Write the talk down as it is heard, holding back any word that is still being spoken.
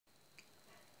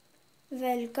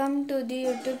Welcome to the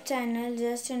YouTube channel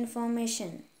Just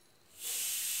Information.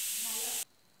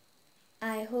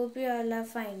 I hope you all are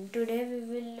fine. Today we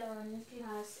will learn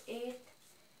class 8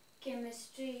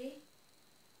 chemistry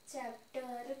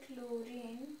chapter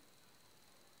chlorine,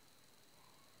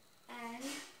 and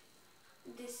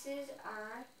this is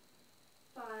our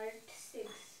part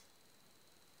 6.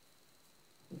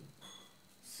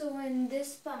 So in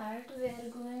this part we are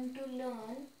going to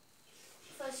learn,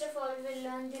 first of all we'll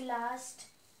learn the last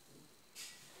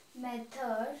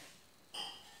method,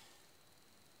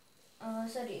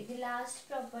 the last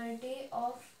property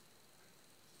of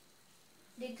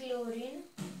the chlorine,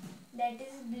 that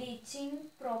is bleaching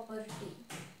property.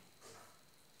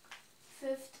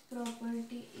 Fifth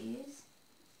property is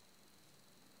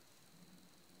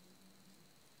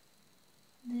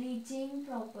bleaching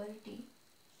property.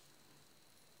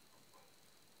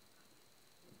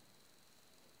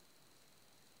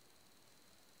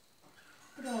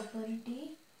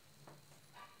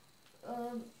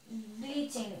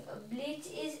 Bleaching. Bleach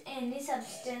is any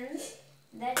substance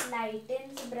that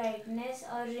lightens brightness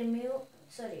or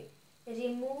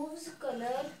removes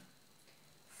color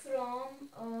from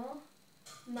a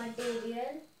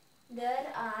material. There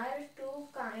are two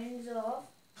kinds of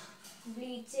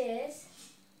bleaches,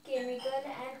 chemical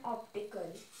and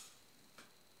optical.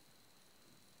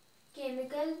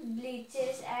 Chemical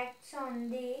bleaches acts on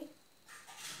the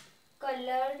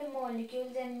colored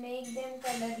molecules and make them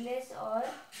colorless or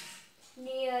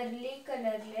nearly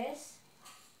colorless.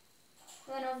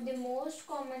 One of the most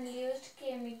commonly used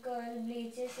chemical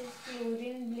bleaches is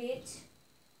chlorine bleach.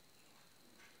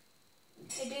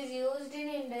 It is used in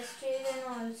industries and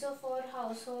also for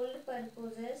household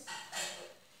purposes.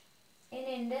 In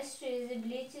industries, the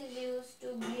bleach is used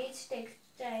to bleach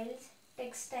textiles,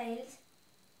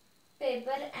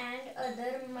 paper and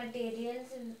other materials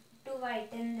to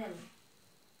whiten them.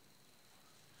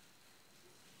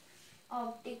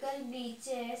 Optical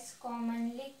bleaches,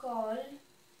 commonly called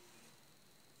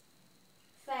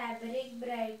fabric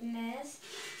brightness,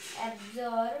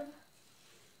 absorb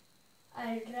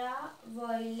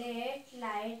ultraviolet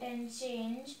light and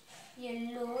change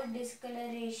yellow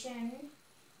discoloration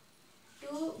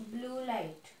to blue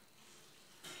light.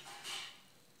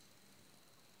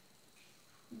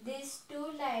 These two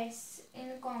lights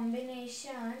in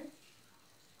combination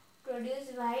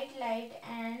produce white light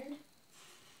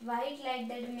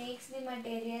that makes the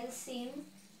material seem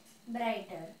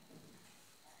brighter.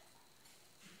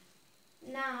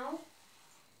 Now,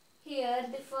 here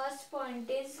the first point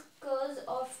is cause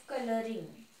of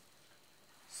coloring.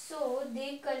 So,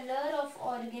 the color of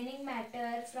organic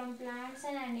matter from plants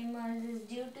and animals is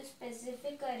due to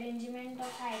specific arrangement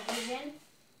of hydrogen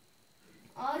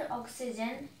or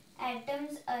oxygen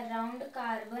atoms around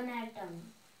carbon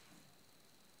atom.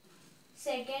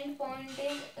 Second point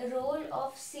is role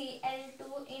of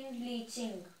Cl2 in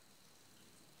bleaching.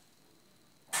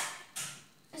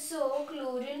 So,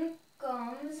 chlorine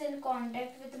comes in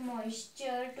contact with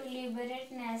moisture to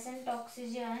liberate nascent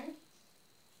oxygen.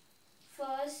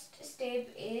 First step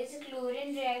is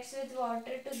chlorine reacts with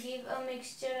water to give a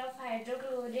mixture of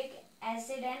hydrochloric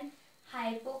acid and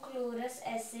hypochlorous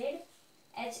acid,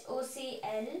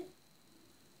 HOCl.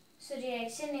 So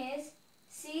reaction is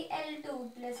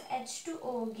Cl2 plus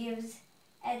H2O gives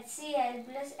HCl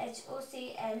plus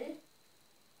HOCl.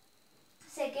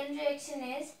 Second reaction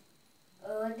is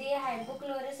the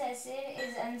hypochlorous acid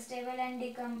is unstable and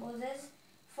decomposes,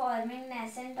 forming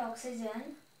nascent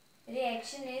oxygen.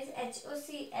 Reaction is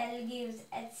HOCl gives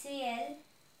HCl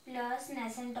plus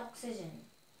nascent oxygen.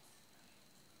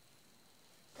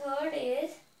 Third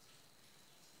is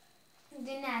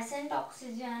the nascent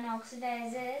oxygen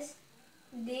oxidizes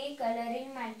the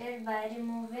coloring matter by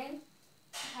removing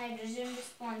hydrogen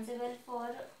responsible for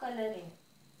coloring.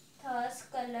 Thus,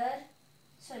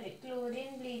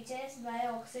 chlorine bleaches by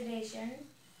oxidation.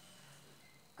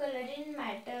 Coloring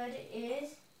matter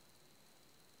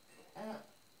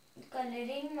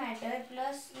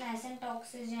plus nascent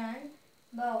oxygen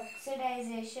by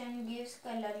oxidization gives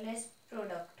colorless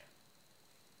product.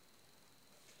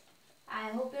 I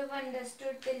hope you have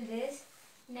understood till this.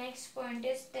 Next point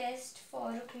is test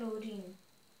for chlorine.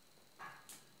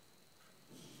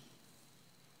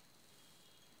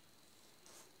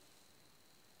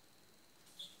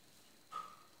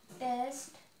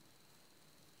 Test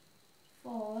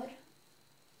for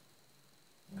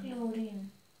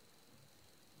chlorine.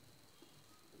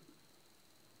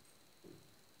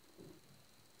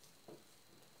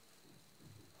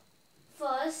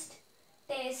 First,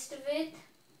 test with,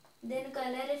 then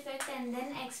color effect, and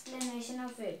then explanation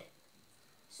of it.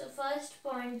 So first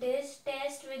point is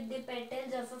test with the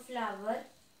petals of a flower.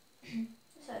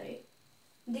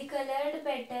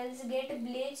 petals get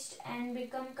bleached and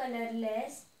become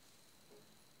colorless.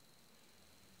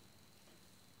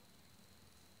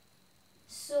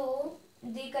 So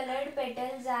the colored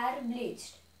petals are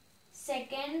bleached.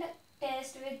 Second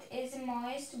test with is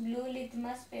moist blue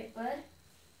litmus paper.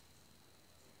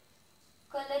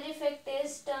 Color effect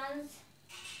is turns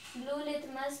blue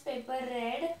litmus paper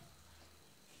red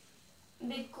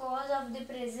because of the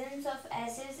presence of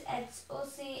acids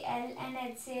HOCl and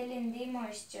HCl in the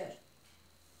moisture.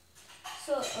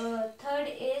 So third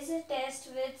is test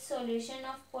with solution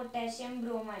of potassium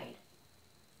bromide.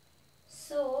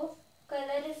 So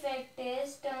color effect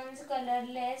is turns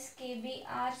colorless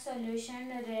KBr solution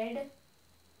red.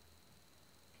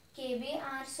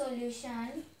 KBr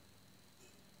solution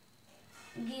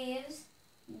gives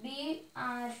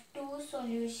Br2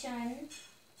 solution.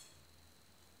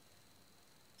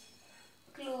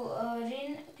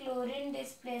 Chlorine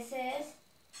displaces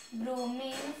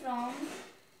bromine from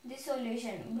the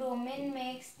solution. Bromine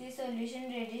makes the solution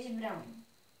reddish brown.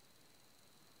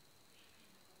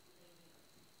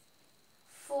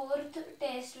 Fourth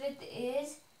test with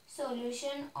is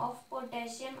solution of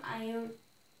potassium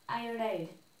iodide.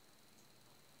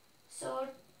 So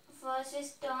first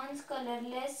is turns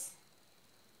colorless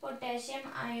potassium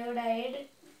iodide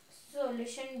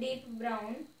solution deep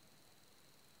brown,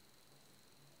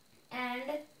 and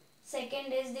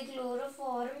second is the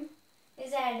chloroform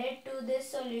is added to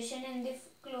this solution and the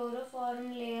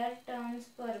chloroform layer turns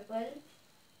purple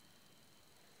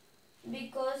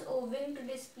because owing to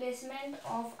displacement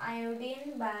of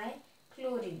iodine by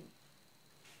chlorine.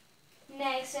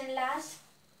 Next and last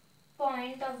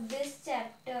point of this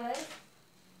chapter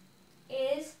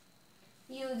is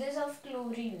uses of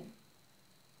chlorine.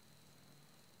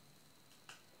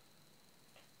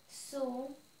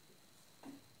 So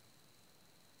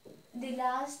the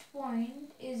last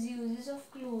point is uses of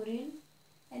chlorine,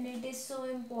 and it is so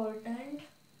important.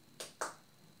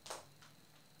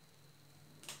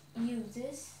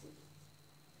 Uses.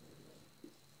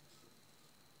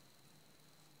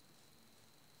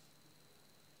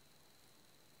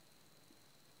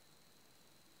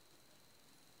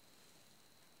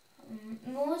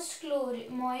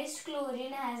 Moist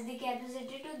chlorine has the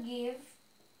capacity to give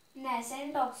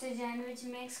nascent oxygen, which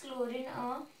makes chlorine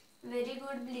a very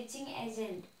good bleaching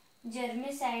agent,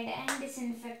 germicide and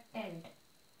disinfectant.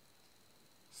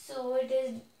 So it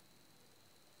is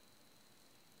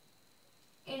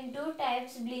in two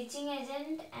types: bleaching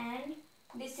agent and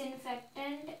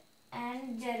disinfectant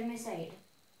and germicide.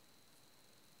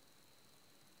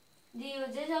 The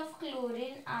uses of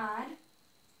chlorine are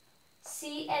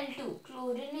Cl2.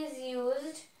 Chlorine is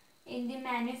used in the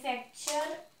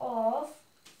manufacture of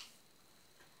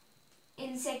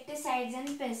insecticides and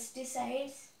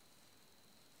pesticides.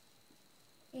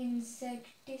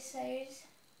 Insecticides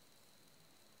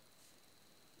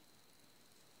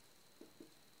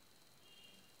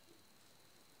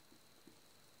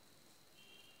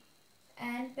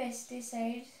and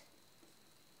pesticides.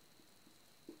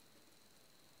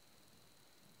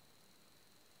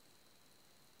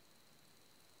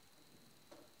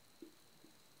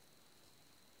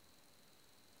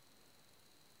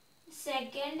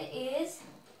 Second is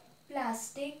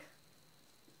plastic.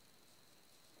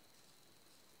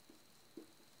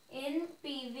 In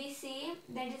PVC,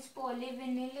 that is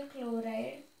polyvinyl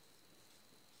chloride.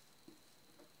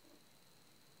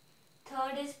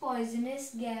 Third is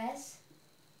poisonous gas.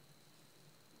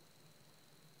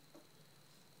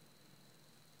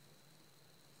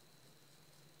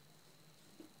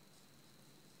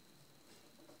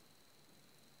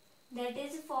 That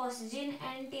is phosgene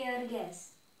and tear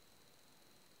gas.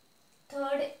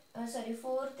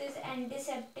 Fourth is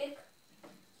antiseptic.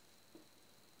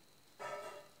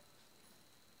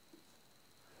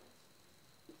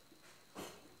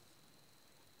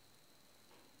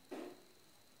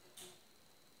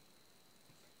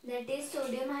 That is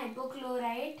sodium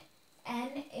hypochlorite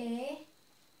NaClO.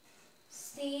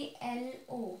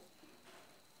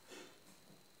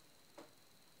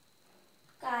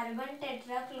 Carbon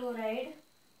tetrachloride.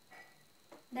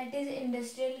 That is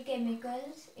industrial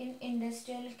chemicals. In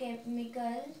industrial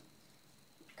chemicals,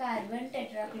 carbon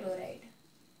tetrachloride.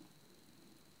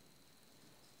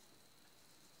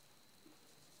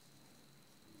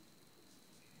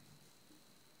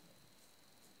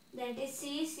 That is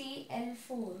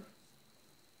CCl4.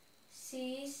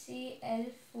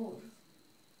 CCl4.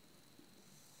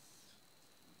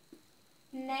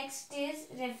 Next is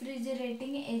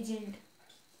refrigerating agent.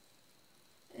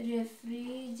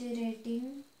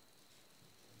 Refrigerating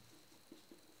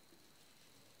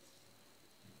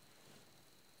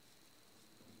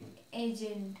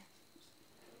agent.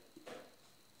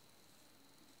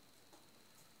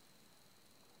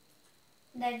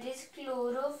 that is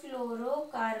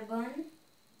chlorofluorocarbon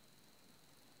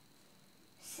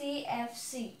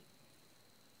CFC.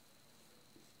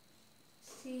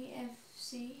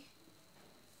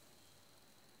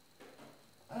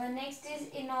 Next is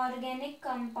inorganic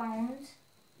compounds.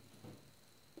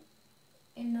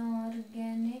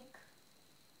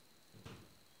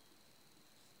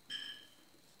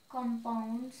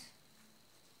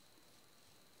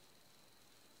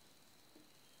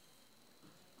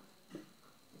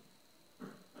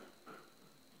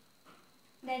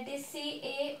 That is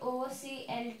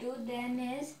CaOCl2. Then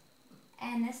is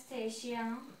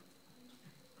anesthetic,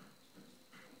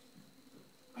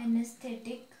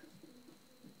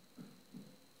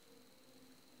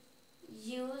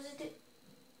 used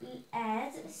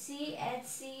as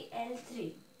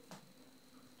CHCl3.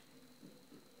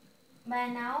 By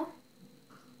now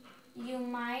you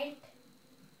might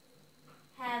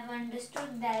have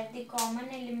understood that the common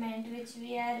element which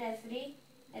we are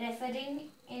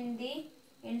referring in the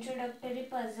introductory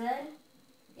puzzle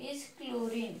is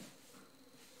chlorine.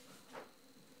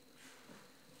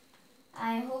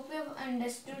 I hope you have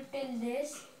understood till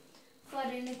this. For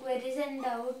any queries and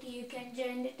doubt, you can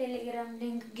join the Telegram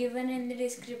link given in the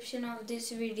description of this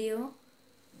video.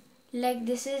 Like,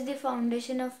 this is the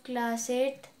foundation of class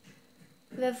 8.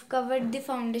 We have covered the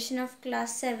foundation of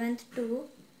class 7th too.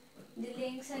 The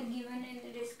links are given in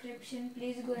the description.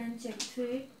 Please go and check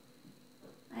through it.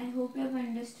 I hope you have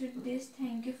understood this.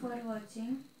 Thank you for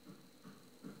watching.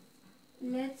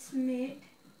 Let's meet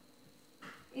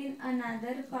in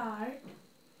another part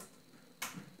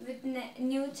with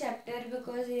new chapter,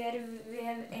 because here we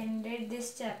have ended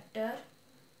this chapter.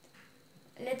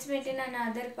 Let's meet in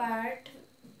another part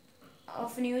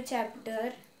of new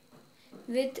chapter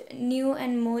with new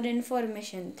and more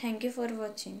information. Thank you for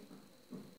watching.